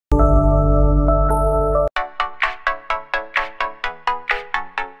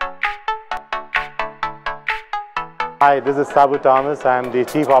Hi, this is Sabu Thomas. I am the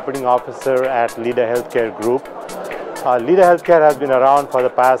Chief Operating Officer at Leader Healthcare Group. Leader Healthcare has been around for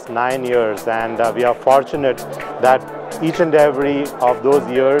the past 9 years, and we are fortunate that each and every of those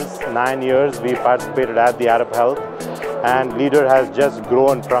years, 9 years, we participated at the Arab Health, and Leader has just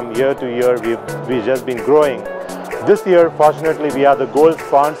grown from year to year. We've just been growing. This year, fortunately, we are the gold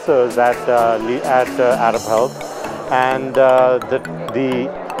sponsors at Arab Health, and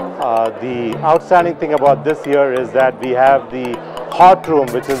the outstanding thing about this year is that we have the hot room,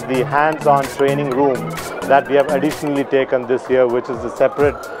 which is the hands-on training room that we have additionally taken this year, which is a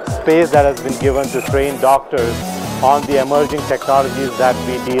separate space that has been given to train doctors on the emerging technologies that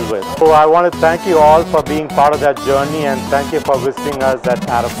we deal with. So I want to thank you all for being part of that journey, and thank you for visiting us at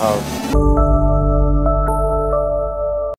Arab Health.